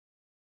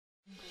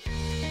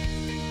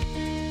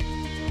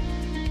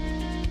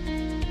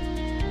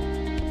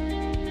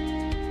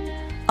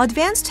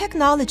Advanced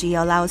technology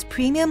allows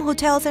premium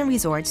hotels and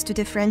resorts to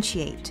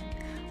differentiate.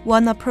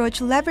 One approach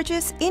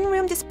leverages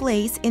in-room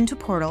displays into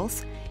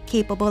portals,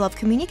 capable of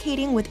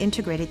communicating with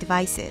integrated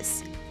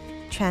devices.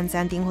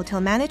 Transcending hotel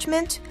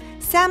management,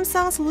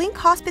 Samsung's LYNK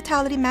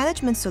Hospitality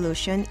Management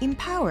solution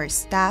empowers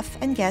staff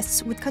and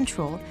guests with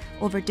control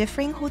over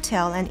differing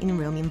hotel and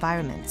in-room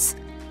environments.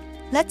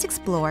 Let's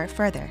explore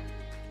further.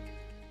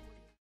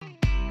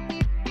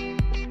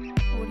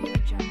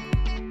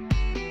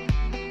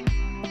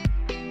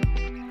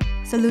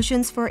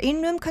 Solutions for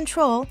in-room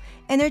control,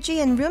 energy,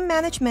 and room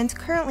management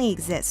currently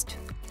exist.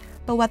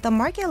 But what the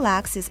market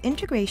lacks is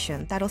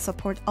integration that'll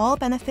support all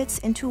benefits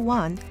into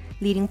one,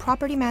 leading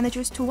property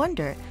managers to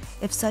wonder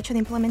if such an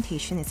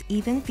implementation is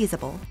even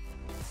feasible.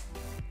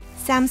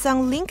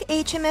 Samsung LYNK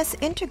HMS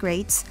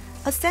integrates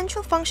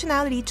essential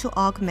functionality to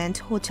augment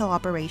hotel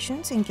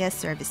operations and guest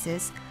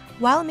services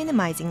while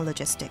minimizing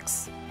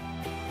logistics.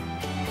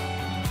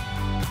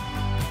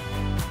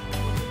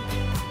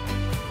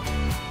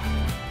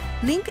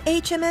 LYNK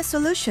HMS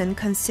solution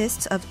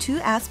consists of two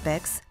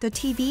aspects, the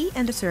TV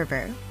and the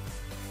server.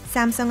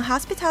 Samsung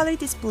hospitality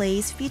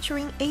displays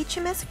featuring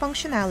HMS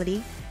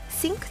functionality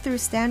sync through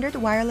standard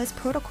wireless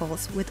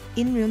protocols with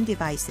in-room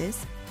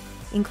devices,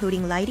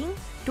 including lighting,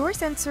 door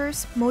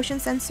sensors, motion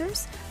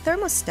sensors,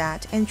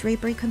 thermostat, and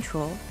drapery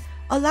control,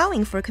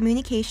 allowing for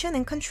communication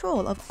and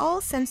control of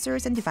all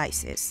sensors and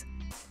devices.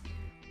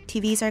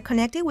 TVs are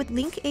connected with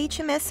LYNK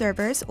HMS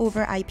servers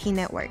over IP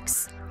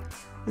networks.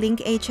 LYNK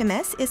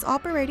HMS is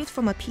operated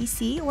from a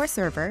PC or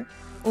server,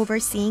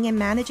 overseeing and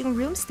managing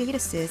room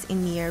statuses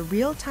in near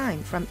real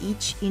time from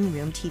each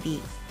in-room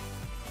TV.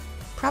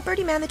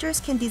 Property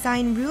managers can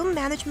design room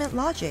management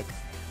logic,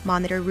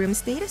 monitor room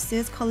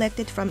statuses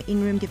collected from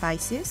in-room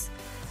devices,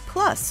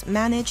 plus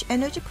manage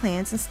energy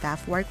plans and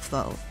staff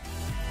workflow.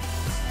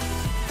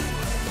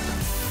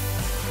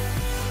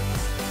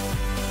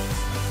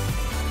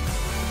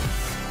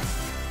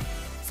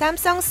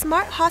 Samsung's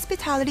smart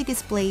hospitality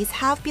displays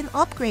have been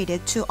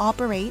upgraded to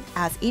operate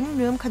as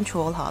in-room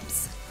control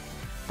hubs.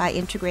 By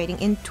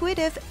integrating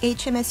intuitive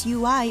HMS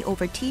UI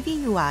over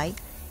TV UI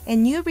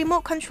and new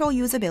remote control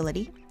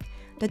usability,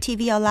 the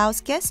TV allows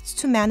guests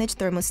to manage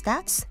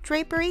thermostats,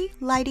 drapery,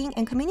 lighting,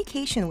 and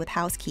communication with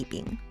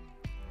housekeeping.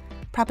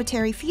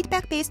 Proprietary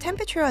feedback-based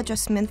temperature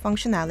adjustment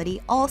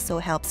functionality also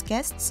helps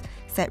guests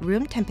set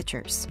room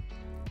temperatures.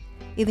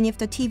 Even if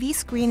the TV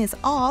screen is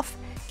off,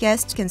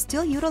 guests can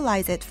still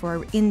utilize it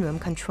for in-room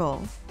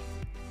control.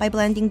 By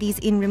blending these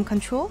in-room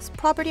controls,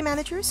 property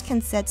managers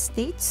can set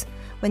states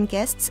when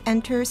guests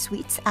enter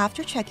suites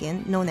after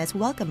check-in, known as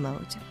welcome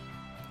mode.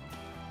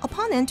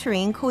 Upon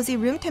entering, cozy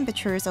room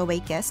temperatures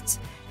await guests,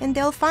 and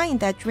they'll find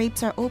that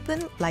drapes are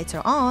open, lights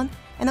are on,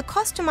 and a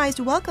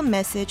customized welcome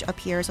message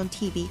appears on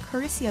TV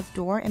courtesy of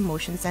door and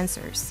motion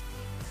sensors.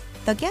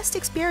 The guest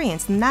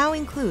experience now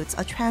includes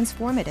a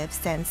transformative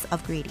sense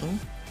of greeting.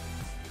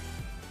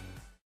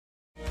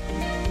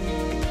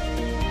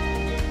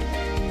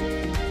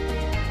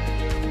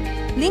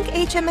 LYNK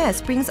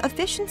HMS brings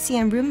efficiency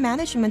and room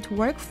management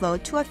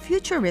workflow to a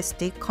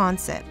futuristic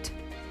concept.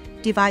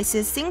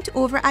 Devices synced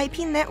over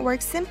IP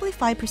networks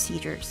simplify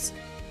procedures.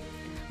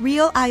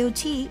 Real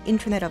IoT,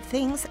 Internet of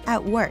Things,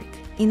 at work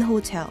in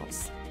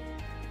hotels.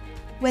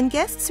 When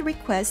guests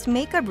request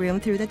makeup room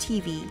through the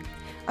TV,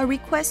 a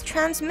request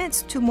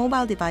transmits to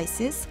mobile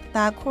devices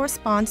that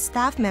correspond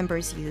staff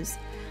members use,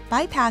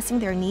 bypassing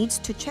their needs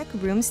to check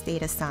room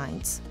status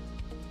signs.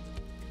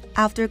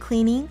 After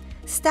cleaning,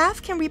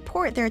 staff can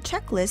report their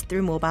checklist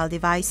through mobile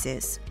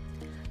devices.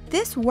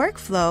 This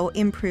workflow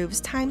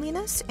improves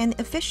timeliness and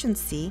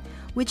efficiency,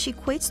 which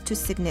equates to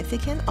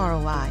significant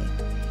ROI.